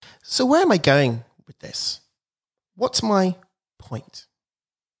So where am I going with this? What's my point?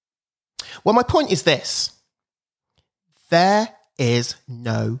 Well, my point is this. There is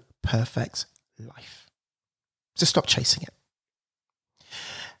no perfect life. So stop chasing it.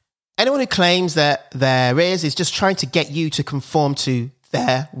 Anyone who claims that there is just trying to get you to conform to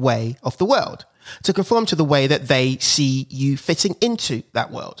their way of the world, to conform to the way that they see you fitting into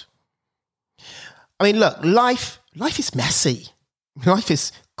that world. I mean, look, life is messy. Life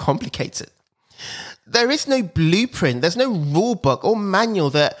is complicated. There is no blueprint. There's no rule book or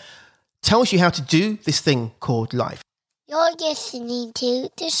manual that tells you how to do this thing called life. You're listening to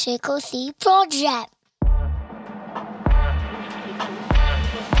the Triple C Project.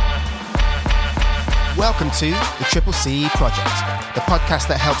 Welcome to the Triple C Project, the podcast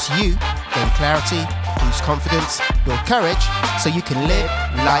that helps you gain clarity, boost confidence, build courage, so you can live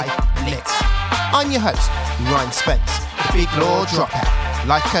life lit. I'm your host, Ryan Spence, the big law dropout,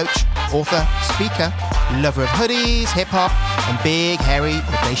 life coach, author, speaker, lover of hoodies, hip-hop, and big, hairy,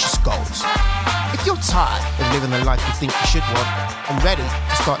 audacious goals. If you're tired of living the life you think you should want and ready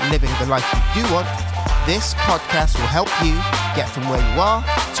to start living the life you do want, this podcast will help you get from where you are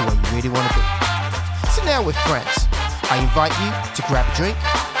to where you really want to be. Sit down with friends. I invite you to grab a drink,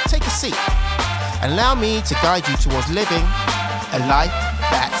 take a seat, and allow me to guide you towards living a life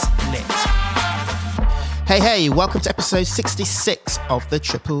that's lit. Hey, welcome to episode 66 of the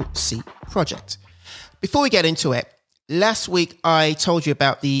Triple C Project. Before we get into it, last week I told you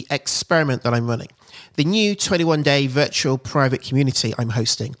about the experiment that I'm running, the new 21-day virtual private community I'm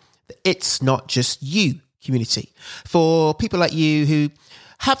hosting, the It's Not Just You community, for people like you who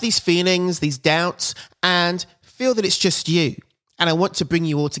have these feelings, these doubts, and feel that it's just you. And I want to bring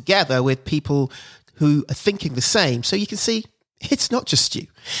you all together with people who are thinking the same, so you can see it's not just you.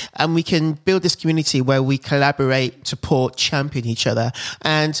 And we can build this community where we collaborate, support, champion each other,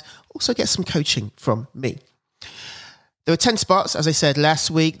 and also get some coaching from me. There were 10 spots, as I said last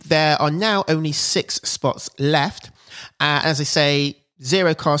week. There are now only 6 spots left. As I say,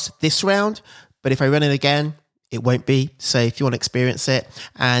 0 cost this round, but if I run it again, it won't be. So if you want to experience it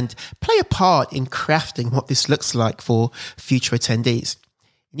and play a part in crafting what this looks like for future attendees,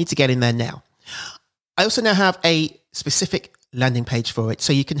 you need to get in there now. I also now have a specific landing page for it.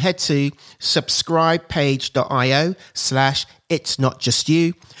 So you can head to subscribepage.io/It's Not Just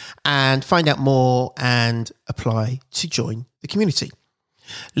You and find out more and apply to join the community.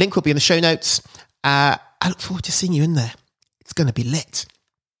 Link will be in the show notes. I look forward to seeing you in there. It's going to be lit.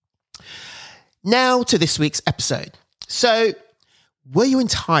 Now to this week's episode. So, were you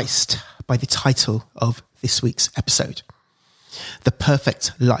enticed by the title of this week's episode? The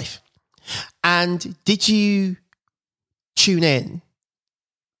Perfect Life. And did you tune in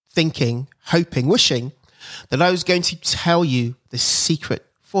thinking, hoping, wishing that I was going to tell you the secret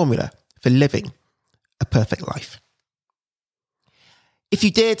formula for living a perfect life? If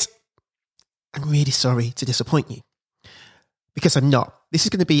you did, I'm really sorry to disappoint you, because I'm not. This is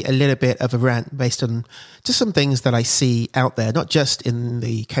going to be a little bit of a rant based on just some things that I see out there, not just in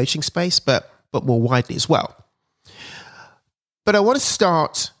the coaching space, but more widely as well. But I want to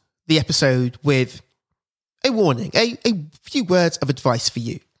start the episode with a warning, a few words of advice for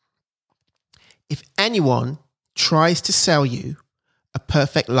you. If anyone tries to sell you a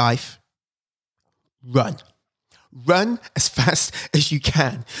perfect life, run. Run as fast as you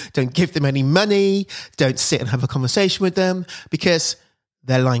can. Don't give them any money. Don't sit and have a conversation with them, because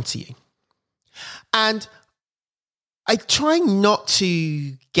they're lying to you. And I try not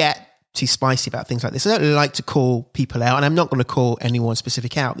to get too spicy about things like this. I don't like to call people out, and I'm not going to call anyone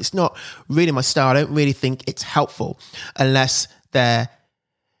specific out. It's not really my style. I don't really think it's helpful unless there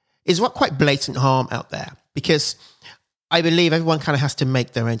is quite blatant harm out there, because I believe everyone kind of has to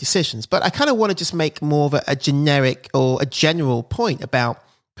make their own decisions. But I kind of want to just make more of a generic or a general point about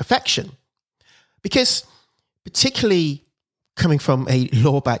perfection, because particularly coming from a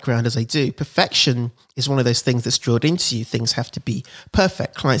law background as I do, perfection is one of those things that's drilled into you. Things have to be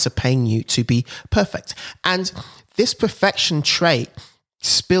perfect. Clients are paying you to be perfect. And this perfection trait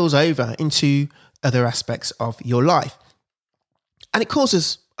spills over into other aspects of your life. And it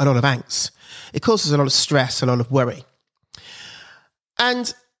causes a lot of angst. It causes a lot of stress, a lot of worry.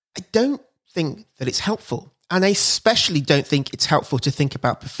 And I don't think that it's helpful. And I especially don't think it's helpful to think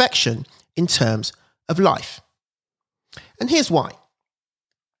about perfection in terms of life. And here's why.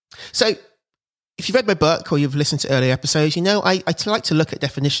 So if you've read my book or you've listened to earlier episodes, you know I like to look at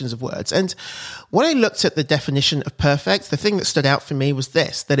definitions of words. And when I looked at the definition of perfect, the thing that stood out for me was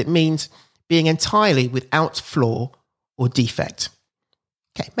this, that it means being entirely without flaw or defect.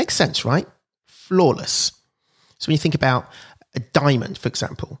 Okay, makes sense, right? Flawless. So when you think about a diamond, for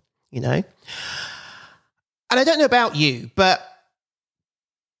example, you know? And I don't know about you, but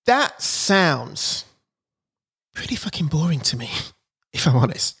that sounds pretty fucking boring to me, if I'm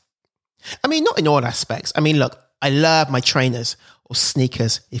honest. I mean, not in all aspects. I mean, look, I love my trainers or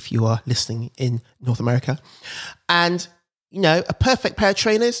sneakers if you are listening in North America. And, you know, a perfect pair of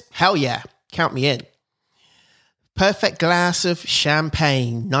trainers, hell yeah, count me in. Perfect glass of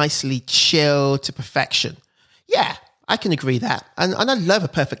champagne, nicely chilled to perfection. Yeah, I can agree that. And I love a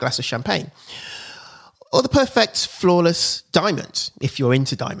perfect glass of champagne. Or the perfect flawless diamond, if you're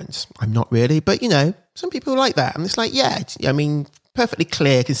into diamonds. I'm not really, but, you know, some people like that. And it's like, yeah, I mean, perfectly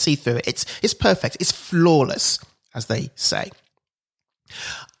clear, can see through it. It's perfect. It's flawless, as they say.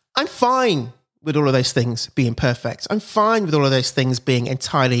 I'm fine with all of those things being perfect. I'm fine with all of those things being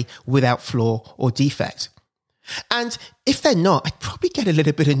entirely without flaw or defect. And if they're not, I'd probably get a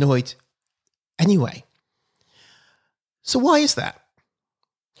little bit annoyed anyway. So why is that?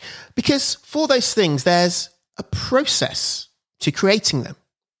 Because for those things, there's a process to creating them.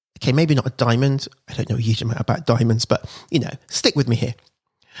 Okay, maybe not a diamond. I don't know a huge amount about diamonds, but, you know, stick with me here.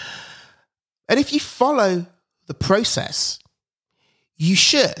 And if you follow the process, you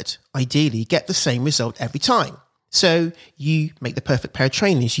should ideally get the same result every time. So you make the perfect pair of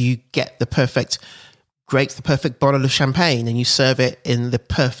trainers, you get the perfect bottle of champagne, and you serve it in the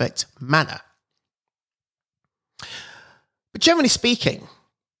perfect manner. But generally speaking,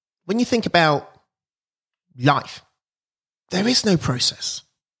 when you think about life, there is no process.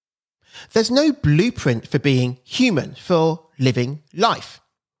 There's no blueprint for being human, for living life.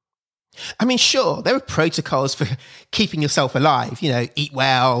 I mean, sure, there are protocols for keeping yourself alive. You know, eat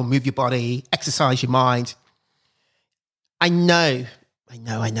well, move your body, exercise your mind. I know,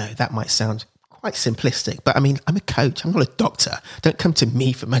 that might sound quite simplistic, but I mean, I'm a coach. I'm not a doctor. Don't come to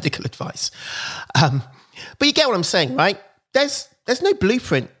me for medical advice. But you get what I'm saying, right? There's no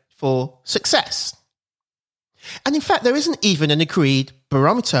blueprint for success. And in fact, there isn't even an agreed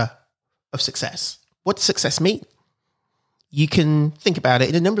barometer of success. What does success mean? You can think about it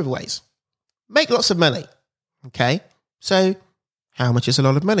in a number of ways. Make lots of money. Okay. So how much is a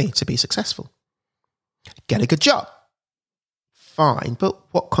lot of money to be successful? Get a good job. Fine. But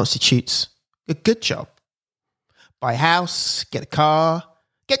what constitutes a good job? Buy a house, get a car,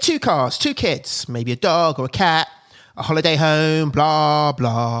 get 2 cars, 2 kids, maybe a dog or a cat, a holiday home, blah,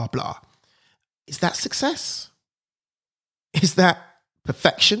 blah, blah. Is that success? Is that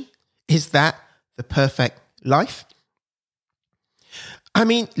perfection? Is that the perfect life? I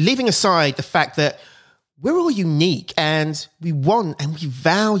mean, leaving aside the fact that we're all unique and we want and we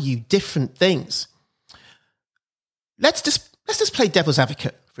value different things. Let's just play devil's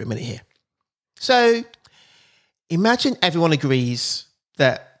advocate for a minute here. So imagine everyone agrees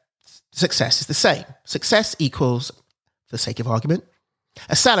that success is the same. Success equals, for the sake of argument,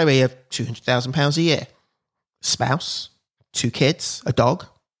 a salary of £200,000 a year, a spouse, 2 kids, a dog,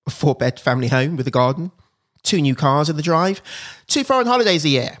 a 4-bed family home with a garden, 2 new cars in the drive, 2 foreign holidays a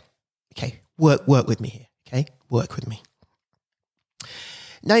year. Okay, work with me here. Okay, work with me.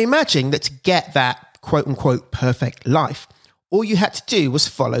 Now imagine that to get that quote unquote perfect life, all you had to do was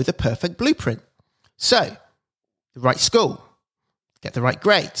follow the perfect blueprint. So, the right school, get the right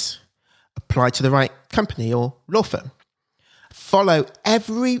grades, apply to the right company or law firm, follow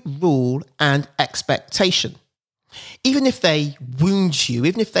every rule and expectation. Even if they wound you,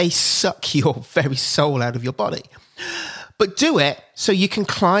 even if they suck your very soul out of your body. But do it so you can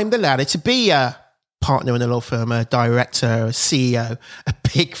climb the ladder to be a partner in a law firm, a director, a CEO, a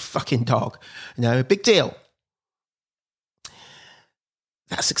big fucking dog, you know, a big deal.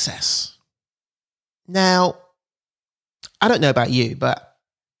 That's success. Now, I don't know about you, but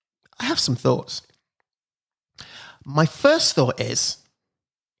I have some thoughts. My first thought is,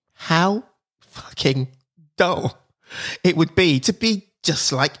 how fucking dull it would be to be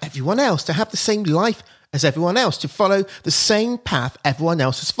just like everyone else, to have the same life as everyone else, to follow the same path everyone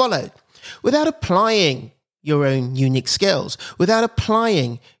else has followed, without applying your own unique skills, without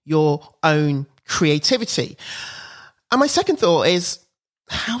applying your own creativity. And my second thought is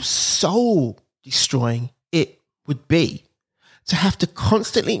how soul destroying it would be to have to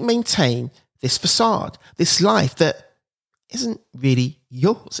constantly maintain this facade, this life that isn't really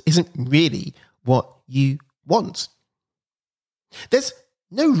yours, isn't really what you want. There's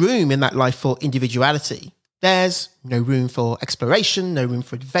no room in that life for individuality. There's no room for exploration, no room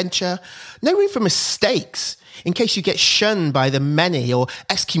for adventure, no room for mistakes in case you get shunned by the many or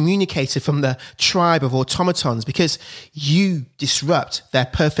excommunicated from the tribe of automatons because you disrupt their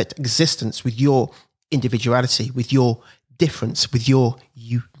perfect existence with your individuality, with your difference, with your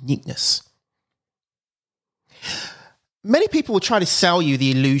uniqueness. Many people will try to sell you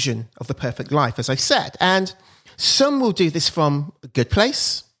the illusion of the perfect life, as I've said, and some will do this from a good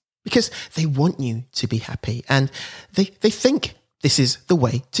place because they want you to be happy and they think this is the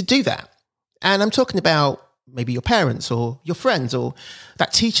way to do that. And I'm talking about maybe your parents or your friends or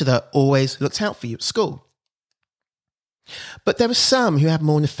that teacher that always looks out for you at school. But there are some who have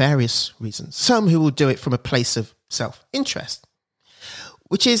more nefarious reasons, some who will do it from a place of self-interest,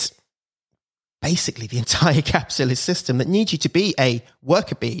 which is basically the entire capitalist system that needs you to be a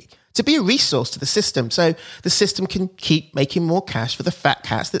worker bee, to be a resource to the system so the system can keep making more cash for the fat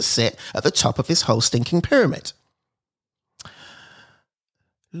cats that sit at the top of this whole stinking pyramid. A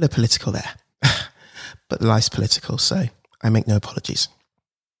little political there, but life's political, so I make no apologies.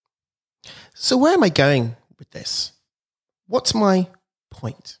 So where am I going with this? What's my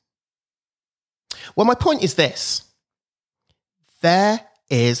point? Well, my point is this. There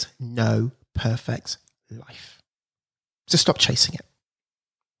is no perfect life. So stop chasing it.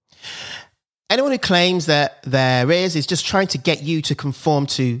 Anyone who claims that there is just trying to get you to conform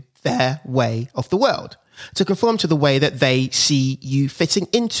to their way of the world, to conform to the way that they see you fitting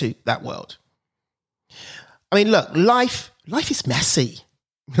into that world. I mean, look, life is messy.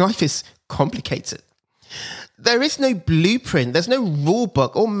 Life is complicated. There is no blueprint. There's no rule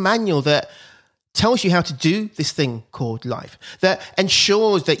book or manual that tells you how to do this thing called life, that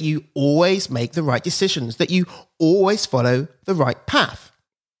ensures that you always make the right decisions, that you always follow the right path.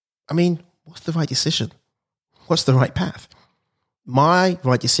 I mean, what's the right decision? What's the right path? My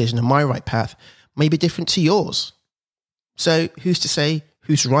right decision and my right path may be different to yours. So who's to say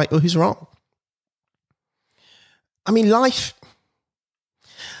who's right or who's wrong? I mean, life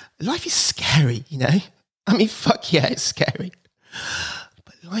is scary, you know? I mean, fuck yeah, it's scary.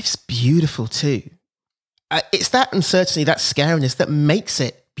 But life's beautiful too. It's that uncertainty, that scariness that makes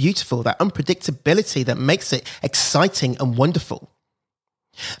it beautiful, that unpredictability that makes it exciting and wonderful.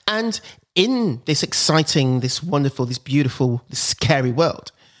 And in this exciting, this wonderful, this beautiful, this scary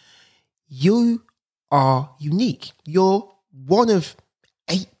world, you are unique. You're one of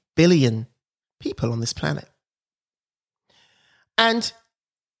 8 billion people on this planet. And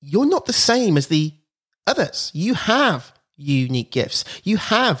you're not the same as the others. You have unique gifts. You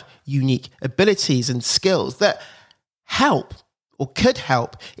have unique abilities and skills that help or could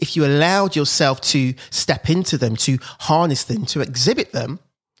help if you allowed yourself to step into them, to harness them, to exhibit them.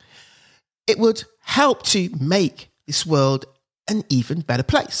 It would help to make this world an even better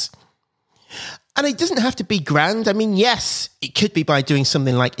place. And it doesn't have to be grand. I mean, yes, it could be by doing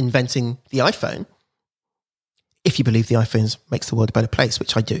something like inventing the iPhone. If you believe the iPhone makes the world a better place,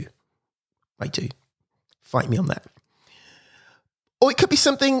 which I do. I do. Fight me on that. Or it could be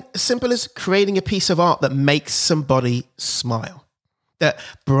something as simple as creating a piece of art that makes somebody smile, that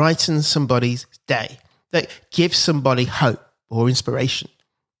brightens somebody's day, that gives somebody hope or inspiration.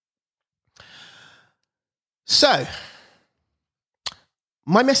 So,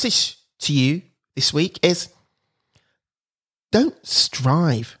 my message to you this week is don't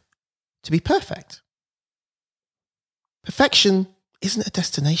strive to be perfect. Perfection isn't a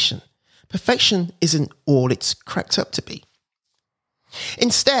destination. Perfection isn't all it's cracked up to be.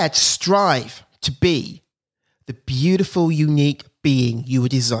 Instead, strive to be the beautiful, unique being you were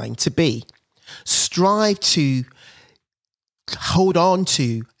designed to be. Strive to hold on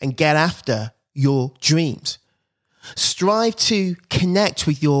to and get after your dreams. Strive to connect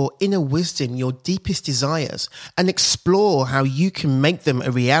with your inner wisdom, your deepest desires, and explore how you can make them a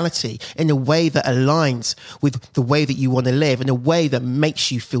reality in a way that aligns with the way that you want to live, in a way that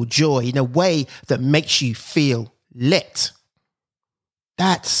makes you feel joy, in a way that makes you feel lit.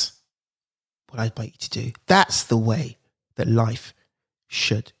 That's what I invite you to do. That's the way that life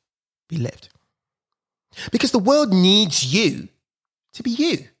should be lived. Because the world needs you to be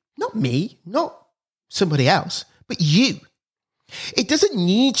you, not me, not somebody else. But you. It doesn't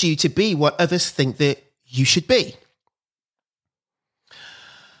need you to be what others think that you should be.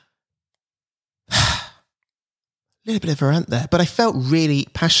 A little bit of a rant there, but I felt really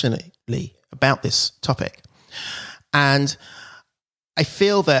passionately about this topic. And I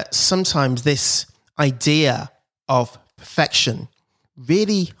feel that sometimes this idea of perfection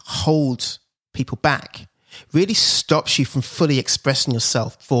really holds people back, really stops you from fully expressing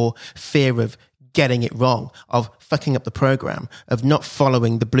yourself for fear of getting it wrong, of fucking up the program, of not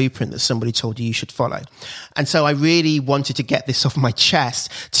following the blueprint that somebody told you should follow. And so I really wanted to get this off my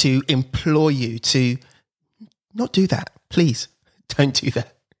chest to implore you to not do that. Please don't do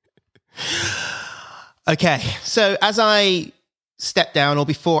that. Okay, so as I step down, or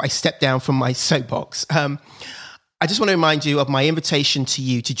before I step down from my soapbox, I just want to remind you of my invitation to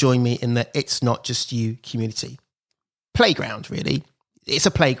you to join me in the It's Not Just You community. playground, really. It's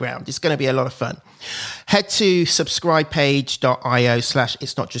a playground. It's going to be a lot of fun. Head to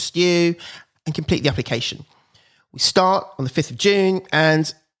subscribepage.io/It's Not Just You and complete the application. We start on the 5th of June,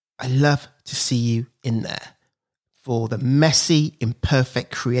 and I love to see you in there for the messy,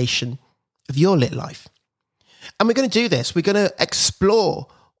 imperfect creation of your lit life. And we're going to do this. We're going to explore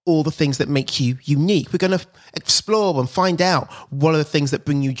all the things that make you unique. We're going to explore and find out what are the things that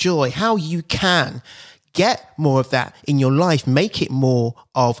bring you joy, how you can get more of that in your life, make it more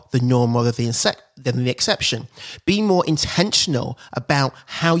of the norm rather than the exception. Be more intentional about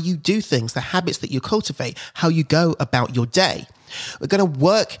how you do things, the habits that you cultivate, how you go about your day. We're going to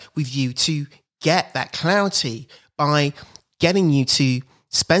work with you to get that clarity by getting you to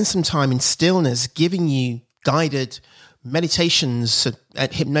spend some time in stillness, giving you guided meditations,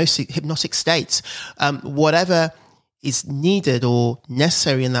 hypnotic states, whatever is needed or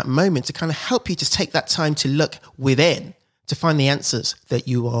necessary in that moment to kind of help you to take that time to look within to find the answers that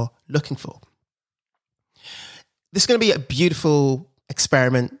you are looking for. This is going to be a beautiful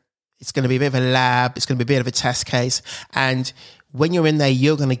experiment. It's going to be a bit of a lab. It's going to be a bit of a test case. And when you're in there,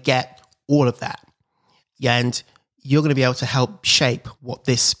 you're going to get all of that. And you're going to be able to help shape what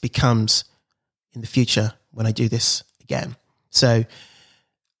this becomes in the future when I do this again. So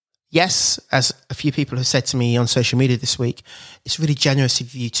yes, as a few people have said to me on social media this week, it's really generous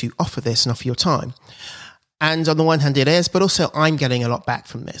of you to offer this and offer your time. And on the one hand it is, but also I'm getting a lot back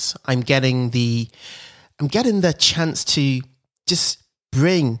from this. I'm getting the chance to just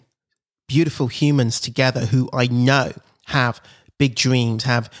bring beautiful humans together who I know have big dreams,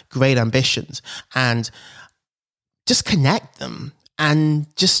 have great ambitions, and just connect them and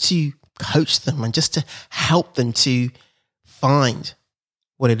just to coach them and just to help them to find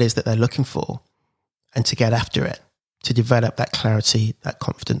what it is that they're looking for and to get after it, to develop that clarity, that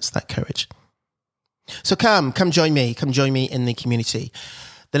confidence, that courage. So come join me in the community.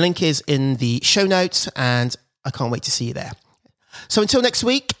 The link is in the show notes and I can't wait to see you there. So until next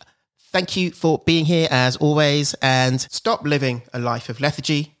week, thank you for being here as always, and stop living a life of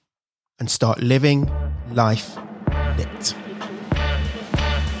lethargy and start living life lit.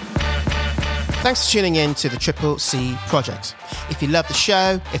 Thanks for tuning in to the Triple C Project. If you love the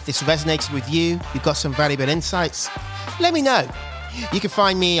show, if this resonated with you, you've got some valuable insights, let me know. You can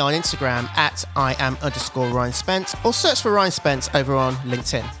find me on Instagram at @I am_Ryan Spence or search for Ryan Spence over on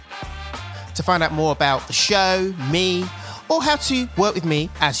LinkedIn. To find out more about the show, me, or how to work with me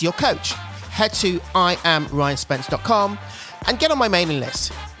as your coach, head to IamRyanSpence.com and get on my mailing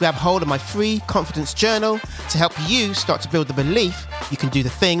list. Grab hold of my free confidence journal to help you start to build the belief you can do the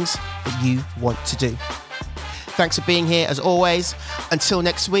things that you want to do. Thanks for being here as always. Until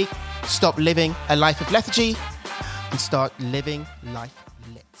next week, stop living a life of lethargy and start living life